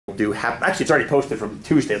do, actually it's already posted from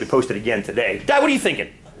Tuesday, it'll be posted again today. Dad, what are you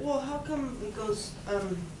thinking? Well, how come it goes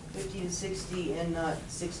 50 to 60 and not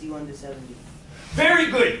 61 to 70?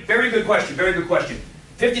 Very good question, very good question.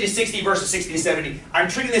 50 to 60 versus 60 to 70. I'm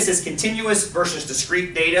treating this as continuous versus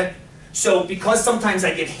discrete data. So because sometimes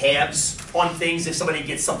I get halves on things if somebody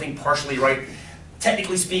gets something partially right,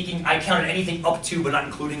 technically speaking, I counted anything up to but not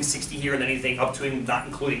including 60 here and anything up to and not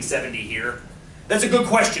including 70 here. That's a good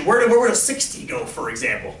question. Where does 60 go, for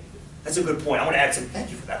example? That's a good point. I want to add some,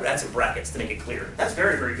 thank you for that, I'm going to add some brackets to make it clear. That's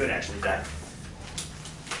very, very good actually, Dad.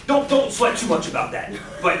 Don't sweat too much about that.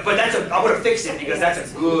 But that's I'm going to fix it because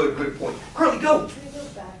that's a good point. Carly, go. Can I go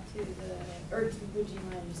back to the, or would you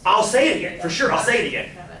mind just... I'll say it again, for sure, I'll say it again.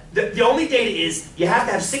 The only data is you have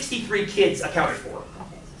to have 63 kids accounted for.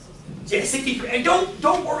 Yeah, 63, and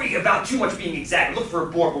don't worry about too much being exact. Look for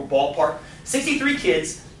a ballpark. 63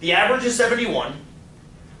 kids, the average is 71,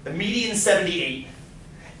 the median is 78,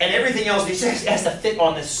 and everything else has to fit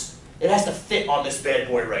on this. It has to fit on this bad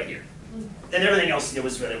boy right here. And everything else it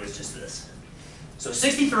was just this. So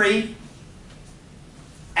 63,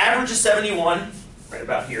 average is 71, right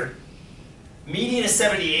about here. Median is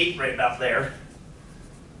 78, right about there.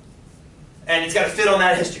 And it's got to fit on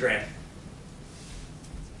that histogram.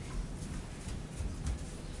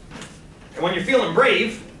 And when you're feeling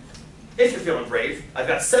brave, if you're feeling brave, I've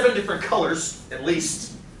got 7 different colors, at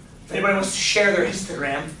least. If anybody wants to share their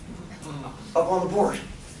histogram up on the board.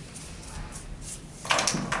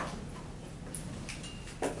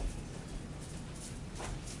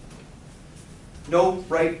 No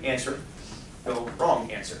right answer, no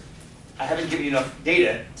wrong answer. I haven't given you enough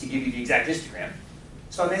data to give you the exact histogram.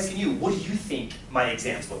 So I'm asking you, what do you think my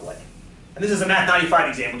exams look like? And this is a Math 95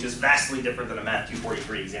 exam, which is vastly different than a Math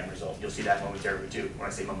 243 exam result. You'll see that momentarily too. When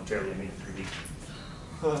I say momentarily, I mean in 3 weeks.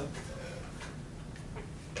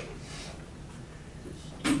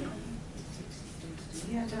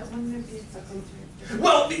 Yeah, that one would be exactly.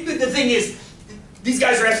 Well, the thing is, these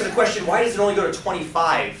guys are asking the question, why does it only go to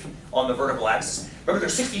 25 on the vertical axis? Remember,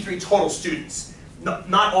 there's 63 total students.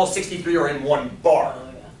 Not all 63 are in one bar.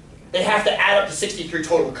 They have to add up to 63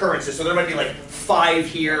 total occurrences, so there might be like 5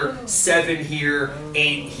 here, 7 here,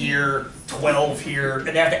 8 here, 12 here, and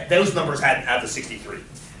they have to, those numbers add to 63.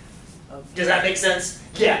 Does that make sense?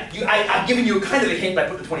 Yeah, I've given you kind of a hint by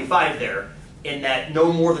putting the 25 there, in that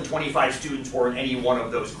no more than 25 students were in any one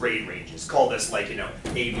of those grade ranges. Call this like, A,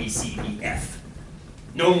 B, C, D, F.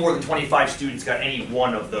 No more than 25 students got any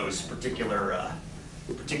one of those particular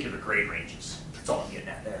grade ranges. That's all I'm getting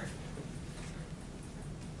at there.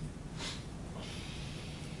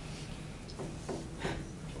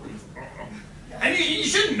 And you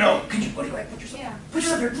shouldn't know. Could you put yourself? Yeah. Put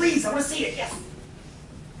yourself here, please. I want to see it. Yes.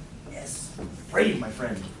 Yes. Brave, my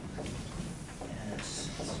friend. Yes.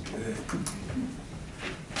 That's good.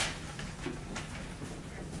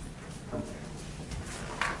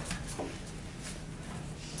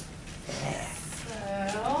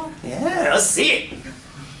 So... Yeah, let's see it.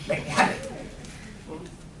 Make me happy.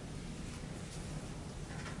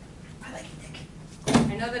 I like it,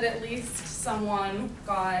 Nick. I know that at least someone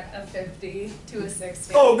got a 50 to a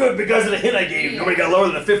 60. Oh, good, because of the hint I gave. Yeah. Nobody got lower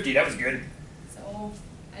than a 50. That was good. So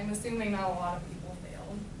I'm assuming not a lot of people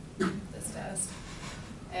failed this test.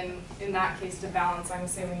 And in that case, to balance, I'm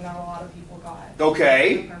assuming not a lot of people got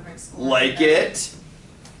Okay. a perfect score. Like it.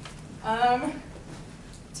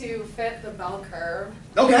 To fit the bell curve,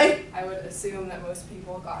 Okay. I would assume that most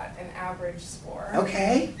people got an average score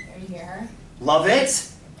Okay. in here. Love it.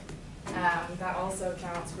 That also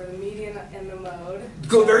counts for the median and the mode.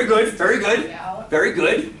 Good. Very good. Very good. Out. Very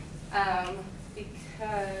good.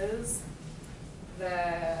 Because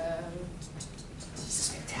the This is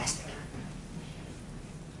fantastic.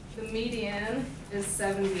 median is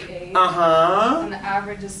 78 Uh-huh. and the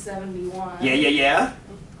average is 71. Yeah.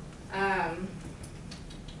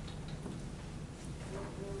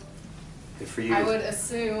 Good for you. I would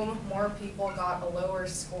assume more people got a lower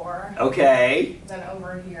score Okay. than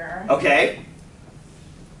over here. Okay.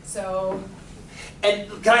 So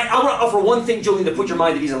And I want to offer one thing, Julian, to put your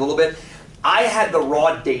mind at ease a little bit. I had the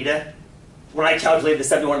raw data when I calculated the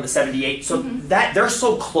 71 and the 78, so that they're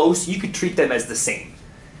so close, you could treat them as the same.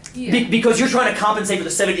 yeah. Because you're trying to compensate for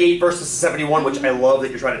the 78 versus the 71, which I love that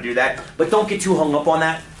you're trying to do that, but don't get too hung up on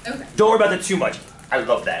that. Okay. Don't worry about that too much. I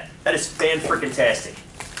love that. That is fan-freaking-tastic.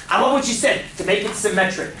 I love what you said, to make it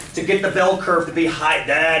symmetric, to get the bell curve to be high.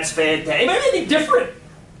 That's fantastic. Maybe anything different.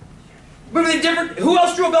 Maybe anything different. Who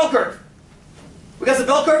else drew a bell curve? We got some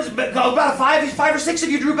bell curves, about 5 or 6 of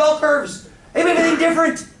you drew bell curves. Maybe anything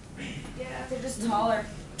different. Yeah, they're just taller.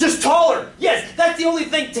 Just taller. Yes, that's the only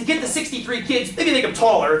thing to get the 63 kids. Maybe make them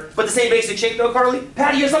taller, but the same basic shape though, Carly?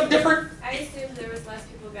 Patty, you have something different? I assumed there was less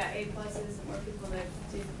people who got A pluses and more people that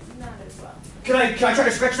did not as well. Can I try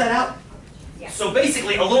to stretch that out? Yeah. So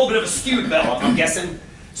basically a little bit of a skewed bell, I'm guessing.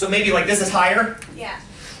 So maybe like this is higher. Yeah.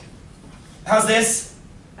 How's this?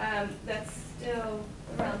 That's still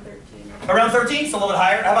around 13. Around 13, so a little bit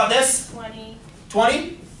higher. How about this? 20.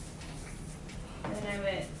 20? And then I'm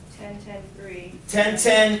at 10, 10, 3. 10,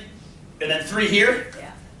 10, and then 3 here.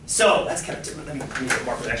 Yeah. So that's kind of different. Let me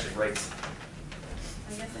mark what actually breaks.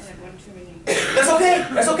 I guess I had one too many. That's okay.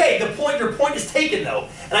 That's okay. Your point is taken though,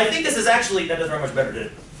 and I think this is actually that doesn't very much better, did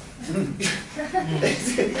it?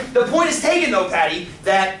 The point is taken though, Patty,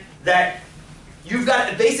 that you've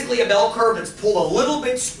got basically a bell curve that's pulled a little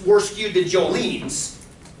bit more skewed than Jolene's,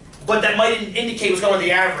 but that might indicate what's going on with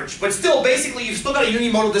the average. But still, basically, you've still got a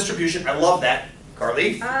unimodal distribution. I love that,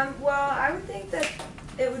 Carly. Well, I would think that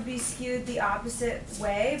it would be skewed the opposite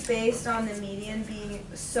way based on the median being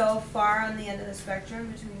so far on the end of the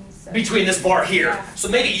spectrum Between this bar here. Yeah. So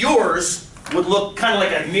maybe yours would look kind of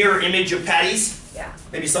like a mirror image of Patty's. Yeah.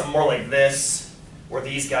 Maybe something more like this, where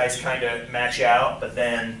these guys kind of match out, but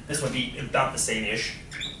then this would be about the same-ish.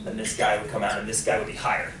 Then this guy would come out, and this guy would be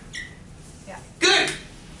higher. Yeah. Good.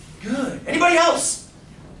 Good. Anybody else?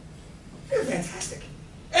 You're fantastic.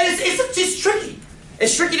 And it's tricky.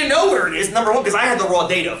 It's tricky to know where it is, number one, because I had the raw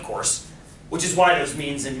data, of course, which is why those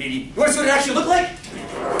means and median. You want to see what it actually looked like?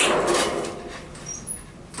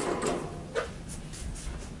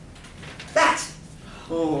 That.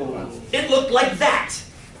 Oh. It looked like that.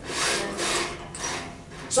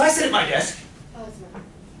 So I sit at my desk. Oh, it's not.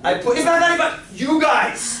 I put, it's not about you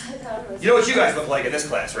guys. I thought it was. You know what you guys look like in this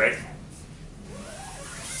class, right?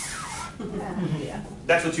 Yeah.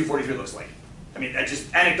 That's what 243 looks like. I mean, that just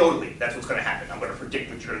anecdotally, that's what's going to happen. I'm going to predict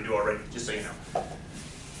what you're going to do already, just so you know.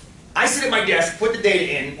 I sit at my desk, put the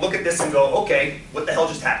data in, look at this and go, okay, what the hell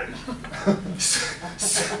just happened?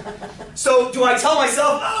 So do I tell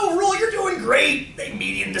myself, oh, Rule, you're doing great. They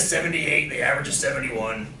median to 78, they average to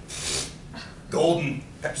 71. Golden,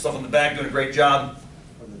 pat yourself on the back, doing a great job.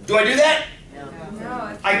 Do I do that?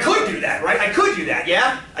 No. I could do that, right? I could do that,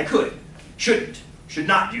 yeah? I could. Shouldn't. Should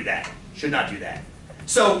not do that. Should not do that.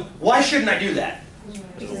 So why shouldn't I do that?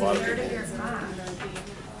 Because a third of your class.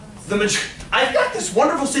 I've got this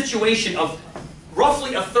wonderful situation of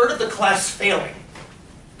roughly a third of the class failing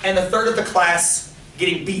and a third of the class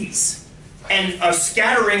getting B's and a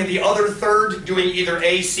scattering the other third doing either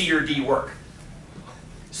A, C, or D work.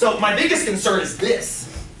 So my biggest concern is this.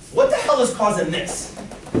 What the hell is causing this?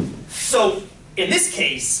 So in this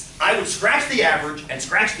case, I would scratch the average and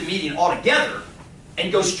scratch the median altogether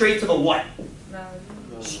and go straight to the what?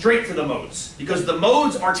 Straight to the modes. Because the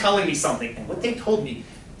modes are telling me something. And what they told me,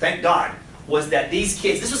 thank God, was that these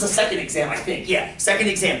kids, this was a second exam, I think. Yeah, second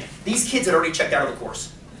exam. These kids had already checked out of the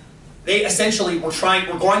course. They essentially were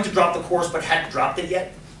going to drop the course but hadn't dropped it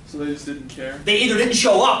yet. So they just didn't care? They either didn't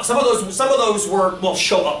show up. Some of those were, well,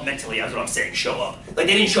 show up mentally, that's what I'm saying, show up. Like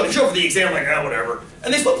they didn't show up for the exam, like, oh, whatever.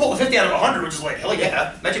 And they still pulled a 50 out of 100, which is like, hell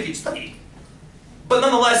yeah, imagine if you'd studied. But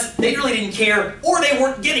nonetheless, they really didn't care, or they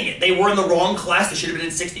weren't getting it. They were in the wrong class, they should have been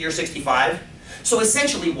in 60 or 65. So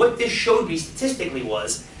essentially, what this showed me statistically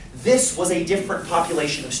was, this was a different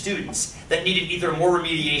population of students that needed either more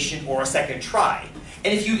remediation or a second try.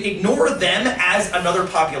 And if you ignore them as another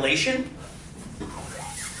population,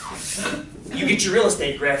 you get your real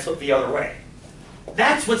estate graph flipped the other way.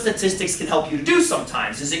 That's what statistics can help you to do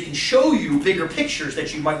sometimes, is it can show you bigger pictures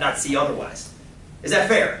that you might not see otherwise. Is that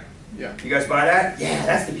fair? Yeah. You guys buy that? Yeah,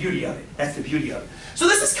 that's the beauty of it. That's the beauty of it. So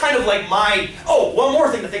this is kind of like my, oh, one more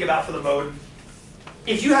thing to think about for the mode.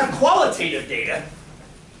 If you have qualitative data,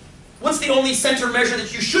 what's the only center measure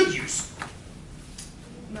that you should use?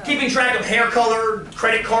 Keeping track of hair color,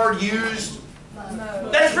 credit card used.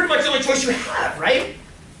 Mode. That's pretty much the only choice you have, right?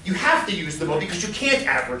 You have to use the mode because you can't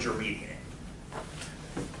average or median it.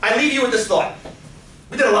 I leave you with this thought.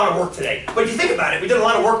 We did a lot of work today, but if you think about it, we did a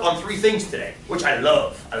lot of work on 3 things today, which I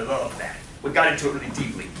love. I love that. We got into it really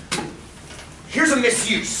deeply. Here's a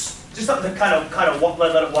misuse. Just something to kind of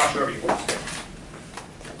let it wash over you.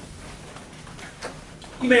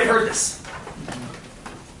 You may have heard this.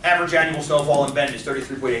 Average annual snowfall in Bend is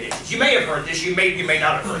 33.8 inches. You may have heard this. You may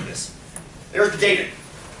not have heard this. There's the data.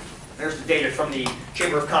 There's the data from the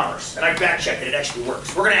Chamber of Commerce, and I fact-checked it. It actually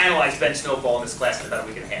works. We're going to analyze Bend snowfall in this class in about a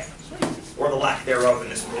week and a half. Or the lack thereof in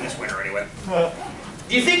this winter, anyway.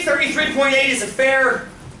 Do you think 33.8 is a fair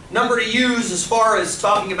number to use as far as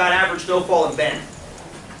talking about average snowfall in Bend?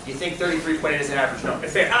 You think 33.8 is an average number?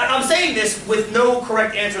 Fair. I'm saying this with no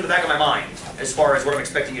correct answer in the back of my mind, as far as what I'm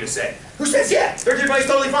expecting you to say. Who says yeah? 33.8 is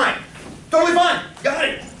totally fine. Totally fine. Got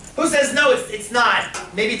it. Who says no, it's not?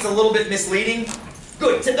 Maybe it's a little bit misleading.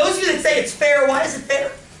 Good. To those of you that say it's fair, why is it fair?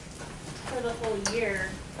 For the whole year,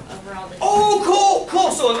 overall. Oh,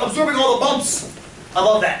 cool. So absorbing all the bumps. I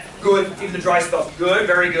love that. Good. Even the dry spells. Good.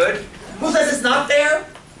 Very good. Who says it's not fair?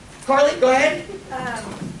 Carly, go ahead.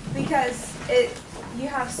 Because you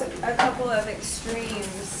have a couple of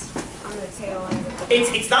extremes on the tail end.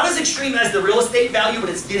 It's not as extreme as the real estate value, but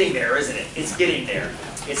it's getting there, isn't it? It's getting there.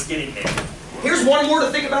 It's getting there. Here's one more to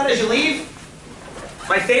think about as you leave.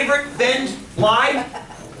 My favorite Bend lie.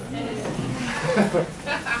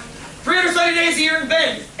 300 sunny days a year in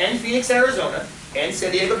Bend, and Phoenix, Arizona, and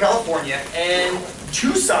San Diego, California, and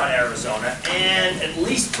Tucson, Arizona, and at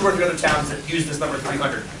least 2 or 3 other towns that use this number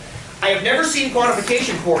 300. I have never seen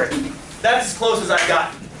quantification for it. That's as close as I've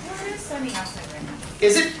gotten. Well, it is sunny outside right now.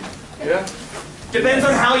 Is it? Yeah. Depends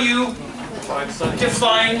on how you Fine, sunny.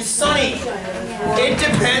 define sunny. It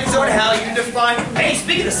depends on how you define. Hey,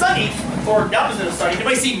 speaking of sunny, or the opposite of sunny,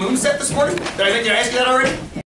 anybody see moonset this morning? Did I ask you that already?